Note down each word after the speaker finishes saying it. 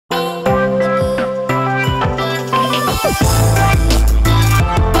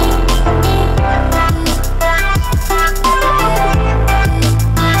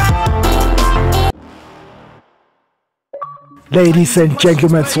Ladies and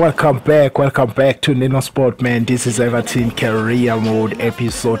gentlemen, welcome back to Nino Sport, man. This is Everton Career Mode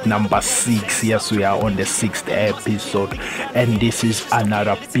episode number 6. Yes, we are on the 6th episode, and this is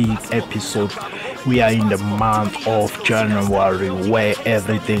another big episode. We are in the month of January where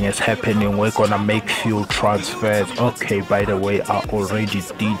everything is happening. We're gonna make few transfers. Okay, by the way, I already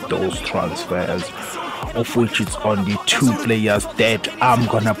did those transfers, of which it's only 2 players that I'm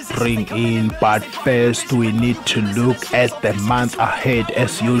gonna bring in. But first we need to look at the month ahead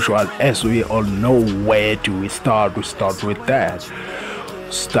as usual. As we all know, where do we start? We start with that.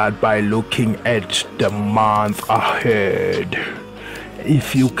 Start by looking at the month ahead.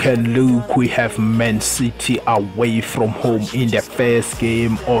 If you can look, we have Man City away from home in the first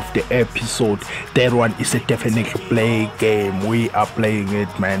game of the episode. That one is a definitely play game. We are playing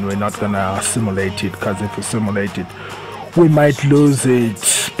it, man. We're not gonna simulate it, because if we simulate it we might lose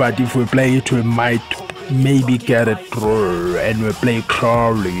it, but if we play it we might maybe get it through. And we play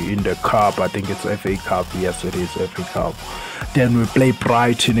Crawley in the cup. I think it's FA Cup. Yes, it is FA Cup. Then we play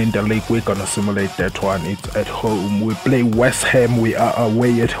Brighton in the league. We're gonna simulate that one. It's at home. We play West Ham. We are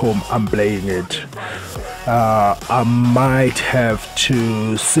away at home. I'm playing it. I might have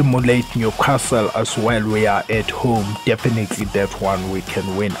to simulate Newcastle as well. We are at home. Definitely that one we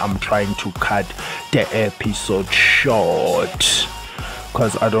can win. I'm trying to cut the episode short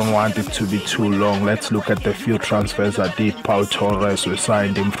because I don't want it to be too long. Let's look at the few transfers I did. Pau Torres, we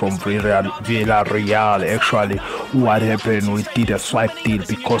signed him from Villarreal. Actually, what happened, we did a swipe deal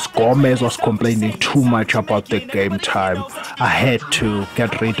because Gomez was complaining too much about the game time. I had to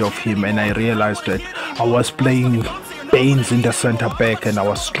get rid of him, and I realized that I was playing Baines in the center back and I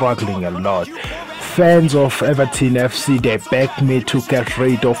was struggling a lot. Fans of Everton FC, they begged me to get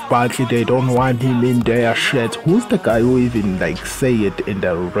rid of Barkley. They don't want him in their shirts. Who's the guy who even say it in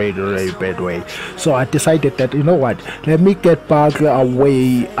the very bad way? So I decided that, you know what, let me get Barkley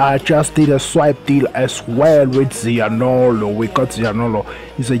away. I just did a swipe deal as well with Zaniolo. We got Zaniolo.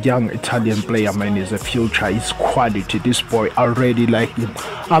 He's a young Italian player, man. He's a future. He's quality. This boy, I already like him.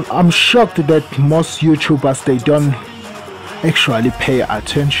 I'm shocked that most YouTubers, they don't actually pay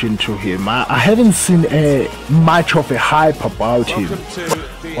attention to him. I haven't seen much of a hype about him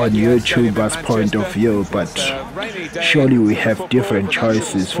on YouTubers' point of view, but surely we have different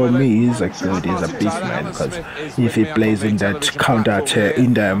choices. For me, he's a beast, man, because if he plays in that counter attack,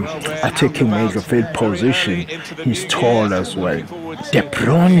 in the attacking midfield position, he's tall as well. De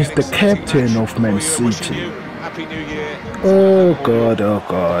Bruyne is the captain of Man City. Oh god,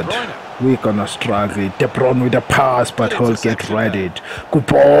 we're gonna struggle. De Bruyne with a pass, but he'll get ready. Good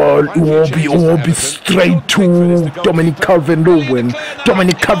ball. It will be straight to Dominic Calvert Lewin.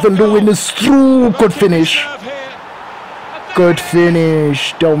 Dominic Calvert Lewin is through. Good finish.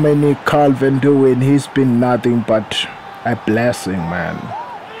 Dominic Calvert Lewin. He's been nothing but a blessing, man.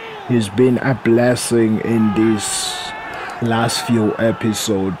 He's been a blessing in this last few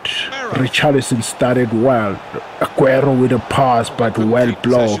episodes. Richarlison started well. Aguero with a pass, but well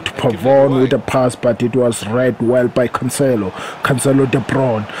blocked. Pavon with a pass, but it was read well by Cancelo. De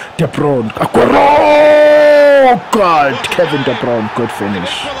Bruyne. Aguero! Oh God! Kevin De Bruyne, good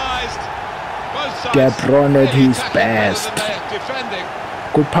finish. De Bruyne at his best.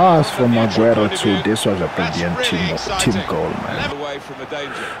 Good pass from Aguero too. This was a brilliant team goal, man.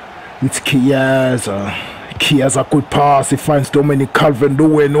 It's Chiesa. Chiesa, good pass. He finds Dominic Calvert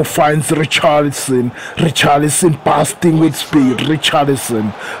Lewin, who finds Richarlison. Richarlison busting with speed.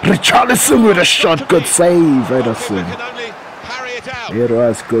 Richarlison with a shot. Good save, Ederson. It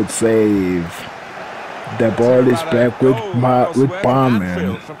was good save. The ball is back with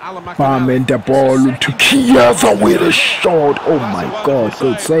Barman. The ball to Chiesa with a shot. Oh my God,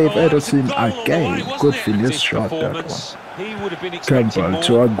 good save, Ederson again. Good finish shot, that one. Campbell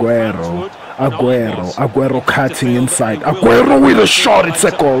to Aguero cutting inside. Aguero with a shot. It's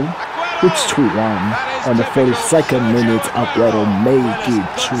a goal. It's 2-1 on the 42nd minute. Aguero make it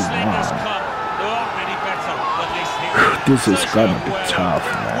 2-1. This is gonna be tough,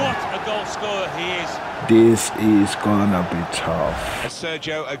 man. This is gonna be tough.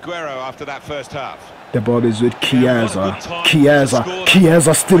 Sergio Aguero after that first half. The ball is with Chiesa.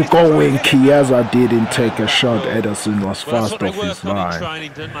 Chiesa still going. Chiesa didn't take a shot. Ederson was fast off his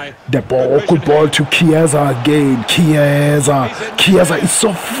line. The ball, good ball to Chiesa again. Chiesa is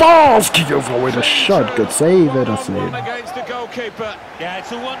so fast. Chiesa with a shot. Good save, Ederson.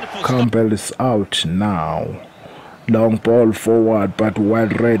 Campbell is out now. Long ball forward, but well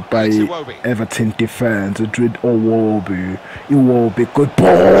read by Everton defense. It with Iwobi. Good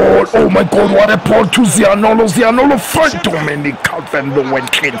ball. Oh my God, what a ball to Zaniolo. Zaniolo front. Dominic Calvert Lewin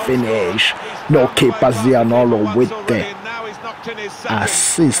clean finish. No keeper. Zaniolo with the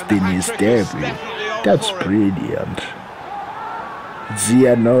assist in his debut. That's brilliant.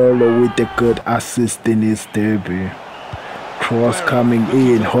 Zaniolo with a good assist in his debut. Cross coming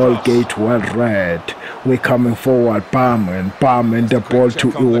in, Holgate well read. We're coming forward, Barman the ball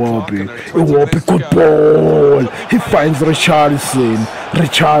to Iwobi. Iwobi, good ball. He finds Richarlison.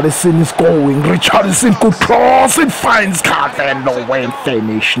 Richarlison is going. Richarlison, good cross. It finds Calvert Lewin.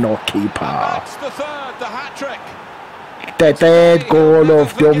 Finish, no keeper. That's the third, the hat-trick. The third goal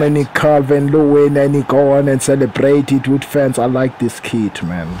of DOMINIC Calvert Lewin, and he go on and celebrate it with fans. I like this kid,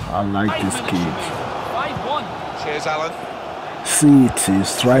 man. I like this kid. 5-1. Cheers, Alan. City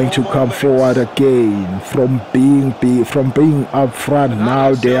is trying to come forward again from being up front.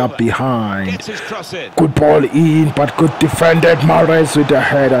 Now they are behind. Good ball in, but good defended. Mahrez with a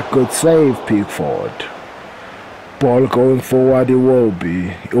header. Good save, Pickford. Ball going forward.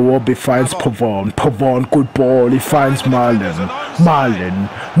 Iwobi finds Pavon. Pavon, good ball. He finds Marlon.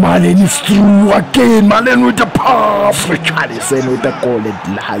 Marlon is through again. Marlon with the pass. Richarlison with the goal at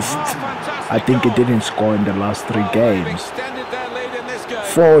last. I think he didn't score in the last 3 games.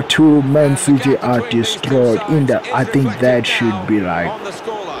 4-2, Man City are destroyed. I think that should be like,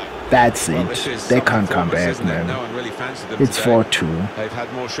 that's it. They can't come back, man. It's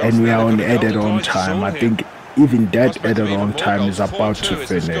 4-2, and we are on added on time. I think even that added on time is about to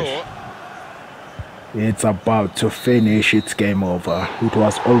finish. It's about to finish. It's game over. It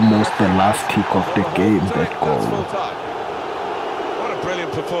was almost the last kick of the game, that goal. What a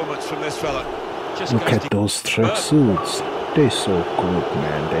brilliant performance from this fella. Look at those tracksuits. They're so good,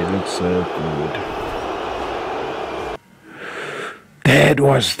 man. They look so good. That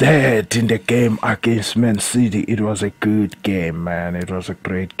was that in the game against Man City. It was a good game, man. It was a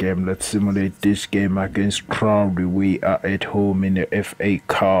great game. Let's simulate this game against Crowley. We are at home in the FA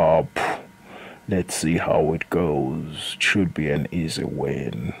Cup. Let's see how it goes. Should be an easy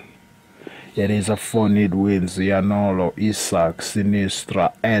win. It is a 4-0 win. Zaniolo, Isak,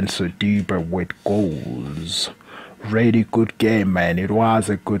 Sinistra, and Sadiba with goals. Really good game, man. It was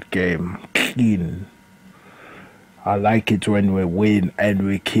a good game. Clean. I like it when we win and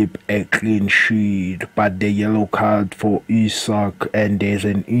we keep a clean sheet. But the yellow card for Isak, and there's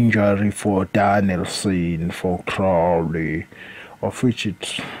an injury for Danielson for Crowley, of which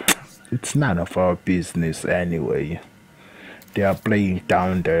it's none of our business anyway. They are playing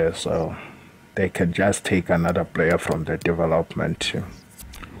down there, so they can just take another player from the development team.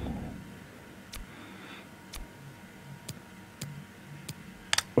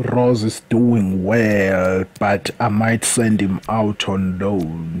 Rose is doing well, but I might send him out on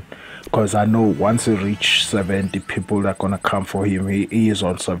loan, because I know once he reaches 70, people are gonna come for him. He is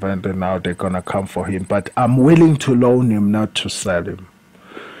on 70 now. They're gonna come for him, but I'm willing to loan him, not to sell him.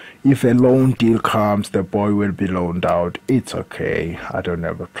 If a loan deal comes, the boy will be loaned out. It's okay. I don't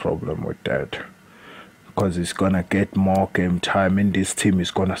have a problem with that, because he's gonna get more game time in this team.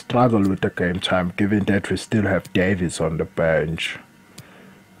 He's gonna struggle with the game time, given that we still have Davies on the bench.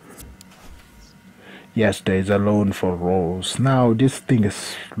 Yes, there is a loan for Rose. Now, this thing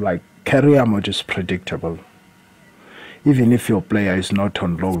is like, career mode is predictable. Even if your player is not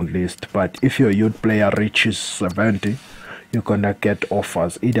on loan list, but if your youth player reaches 70, you're gonna get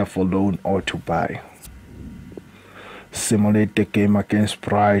offers either for loan or to buy. Simulate the game against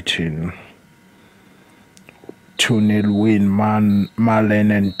Brighton. 2-0 win.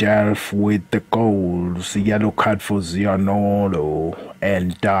 Marlon and Delph with the goals. Yellow card for Zaniolo,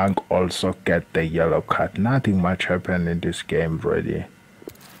 and Dunk also get the yellow card. Nothing much happened in this game, really.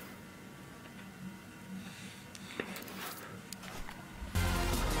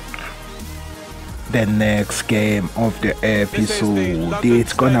 The next game of the episode,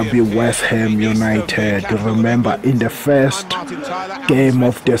 it's gonna be West Ham United. Remember, in the first game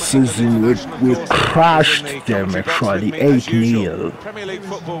of the season, we crushed them actually 8-0.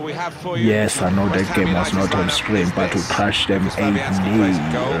 Yes, I know that game was not on screen, but we crushed them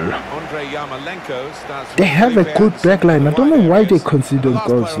 8-0. They have a good backline. I don't know why they concede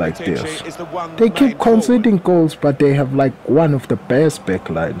goals like this. They keep conceding goals, but they have like one of the best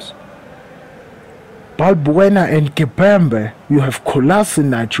backlines. Balbuena and Kipembe, you have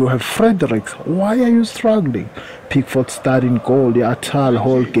Kolasinac, you have Fredericks. Why are you struggling? Pickford starting goal, the Atal,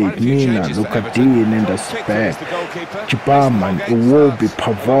 Holgate, Mina, Lukadin in the spec, Chibaman, Iwobi,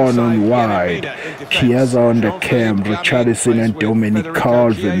 Pavon on wide, Chiesa on the cam, Richarlison and DOMINIC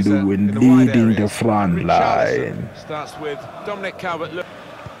Calvert Lewin leading the front line. Starts with DOMINIC Calvert Lewin.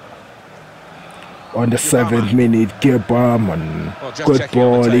 On the 7th minute, Barman, good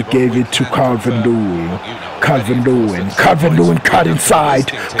ball, he gave it to Calvert Lewin. Calvert Lewin cut inside.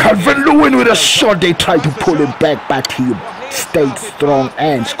 Calvert Lewin with a shot, they tried to pull him back, but he stayed strong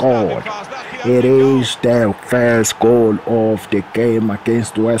and scored. It is the first goal of the game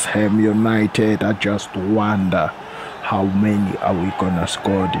against West Ham United. I just wonder how many are we gonna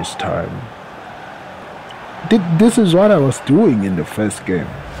score this time. This is what I was doing in the first game.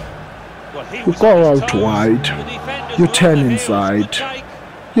 You go out wide, you turn inside,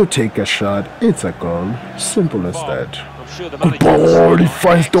 you take a shot, it's a goal. Simple as that. Good ball, he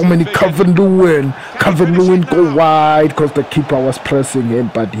finds DOMINIC Calvert Lewin. Calvert Lewin go wide because the keeper was pressing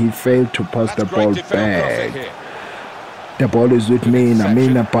him, but he failed to pass the ball back. The ball is with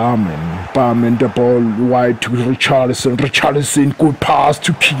Mina Barman, the ball wide to Richarlison, good pass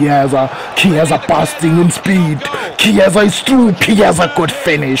to Chiesa busting in speed. Chiesa is through, Chiesa good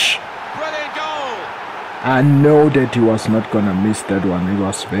finish. I know that he was not gonna miss that one, it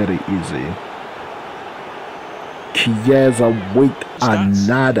was very easy. Chiesa with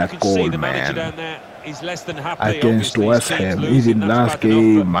another goal, man. Against West Ham, even last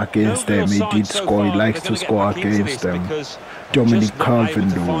game against them, he did score. He likes to score against them. DOMINIC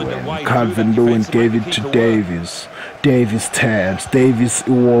Calvert Lewin gave it to Davis. Davis turns. Davis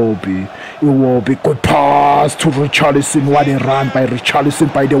Iwobi. Good pass to Richarlison. What a run by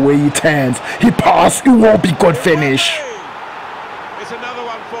Richarlison, by the way he turns. He passed. Iwobi, good finish.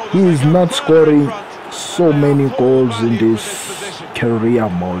 He is not scoring so many goals in this career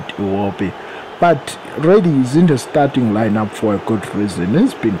mode, Iwobi. But really, he's in the starting lineup for a good reason.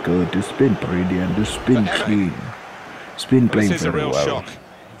 It's been good, it's been brilliant, it's been clean. It's been playing very well.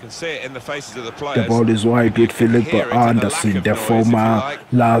 You can see it in the faces of the players. The ball is wide with Philip Anderson, the former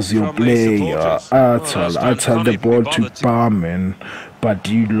Lazio player. Artel the ball to Barman, but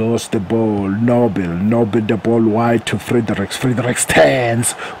he lost the ball. Nobel the ball wide to Fredericks. Fredericks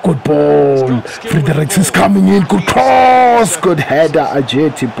turns. Good ball. Fredericks is coming in. Good cross. Good header,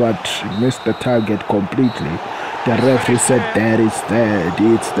 Ajeti, but missed the target completely. The referee said that is dead.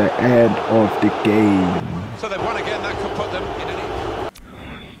 It's the end of the game. So they won again. That could put them in an...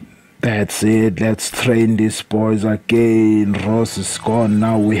 That's it. Let's train these boys again. Ross is gone.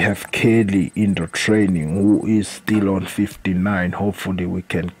 Now we have Kelly in the training, who is still on 59. Hopefully we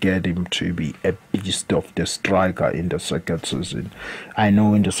can get him to be a beast of the striker in the second season. I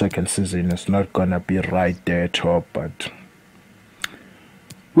know in the second season it's not gonna be right there top, but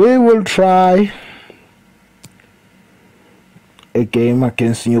we will try. A game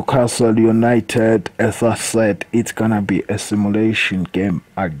against Newcastle United, as I said, it's gonna be a simulation game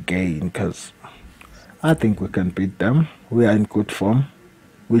again, because I think we can beat them. We are in good form.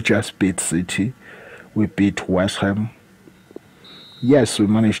 We just beat City, we beat West Ham. Yes, we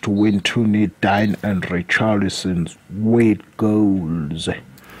managed to win 2-0. Dine and Richarlison's weight goals,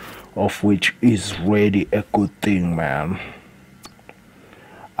 of which is really a good thing, man.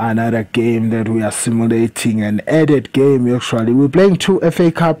 Another game that we are simulating, an added game actually. We're playing 2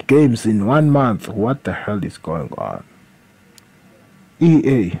 FA Cup games in 1 month. What the hell is going on?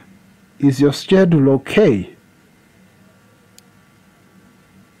 EA, is your schedule okay?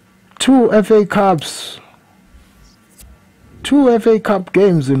 2 FA Cups. 2 FA Cup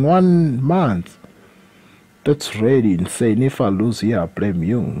games in 1 month. That's really insane. If I lose here, I blame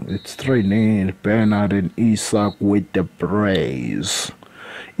you. It's 3-0. Bernard and Isak with the brace.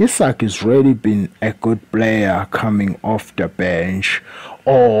 Isak has really been a good player coming off the bench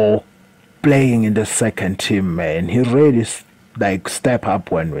or playing in the second team, man. He really like step up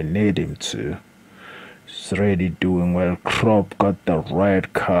when we need him to. He's really doing well. Kropp got the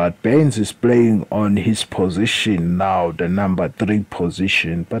red card. Baines is playing on his position now, the number 3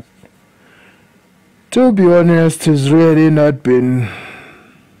 position, but to be honest, he's really not been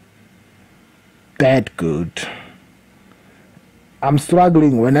that good. I'm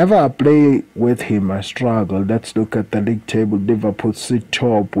struggling. Whenever I play with him, I struggle. Let's look at the league table. Liverpool sit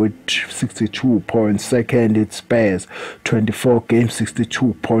top with 62 points. Second, it's Spurs. 24 games,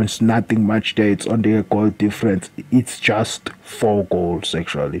 62 points. Nothing much there. It's only a goal difference. It's just 4 goals,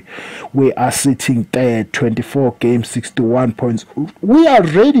 actually. We are sitting third. 24 games, 61 points. We are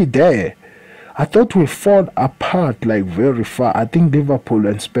already there. I thought we fall apart like very far. I think Liverpool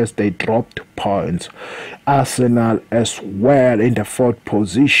and Spurs, they dropped points. Arsenal as well in the 4th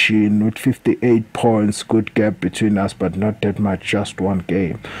position with 58 points. Good gap between us, but not that much, just 1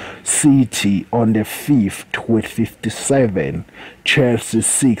 game. City on the 5th with 57. Chelsea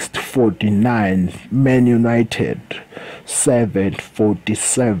 6th, 49. Man United 7th,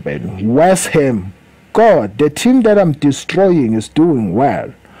 47. West Ham, God, the team that I'm destroying is doing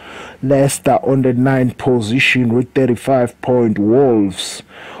well. Leicester on the 9th position with 35 points. Wolves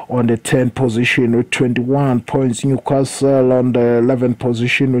on the 10th position with 21 points. Newcastle on the 11th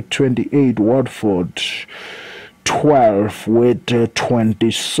position with 28. Watford 12th with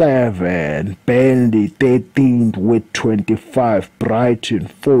 27, Burnley 13th with 25, Brighton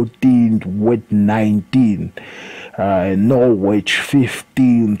 14th with 19, Norwich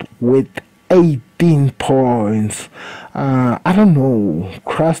 15th with 18 points. I don't know,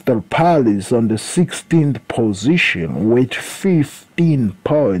 Crystal Palace on the 16th position with 15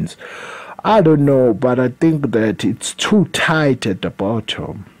 points. I don't know, but I think that it's too tight at the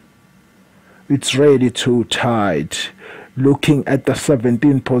bottom. It's really too tight. Looking at the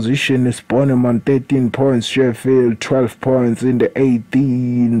 17th position is Bournemouth 13 points, Sheffield 12 points in the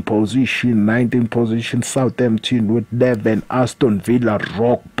 18th position, 19th position Southampton with 11, Aston Villa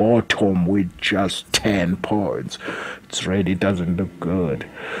rock bottom with just 10 points. It really doesn't look good.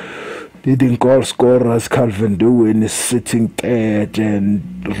 Leading goal scorers Calvert Lewin is sitting third and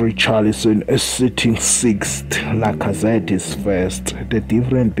Richarlison is sitting sixth. Lacazette is first. The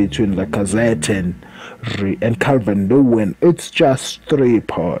difference between Lacazette and Calvert Lewin, it's just 3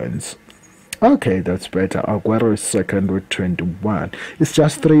 points. Okay, that's better. Aguero is second with 21. It's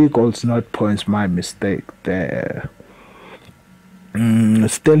just 3 goals, not points. My mistake there.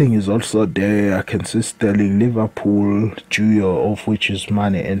 Sterling is also there. I can see Sterling, Liverpool duo, of which is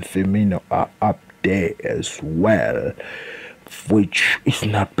Mane and Firmino, are up there as well, which is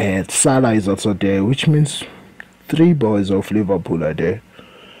not bad. Salah is also there, which means 3 boys of Liverpool are there.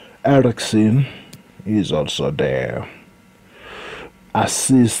 Eriksen is also there.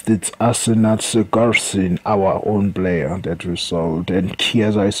 Assist, it's Arsenal Sigurdsson, our own player that we sold, and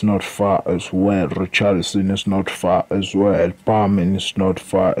Chiesa is not far as well. Richarlison is not far as well. Barman is not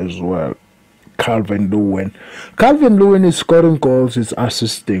far as well. Calvert Lewin is scoring goals, is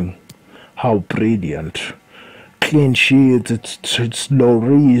assisting. How brilliant. Clean sheets, it's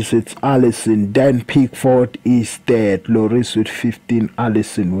Lloris, it's Alisson, Dan Pickford is third. Lloris with 15,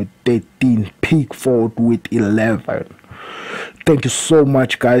 Alisson with 13, Pickford with 11. Thank you so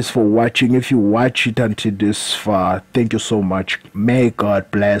much, guys, for watching. If you watch it until this far, thank you so much. May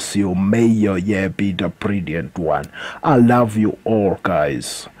God bless you. May your year be the brilliant one. I love you all,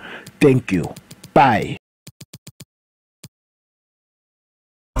 guys. Thank you. Bye.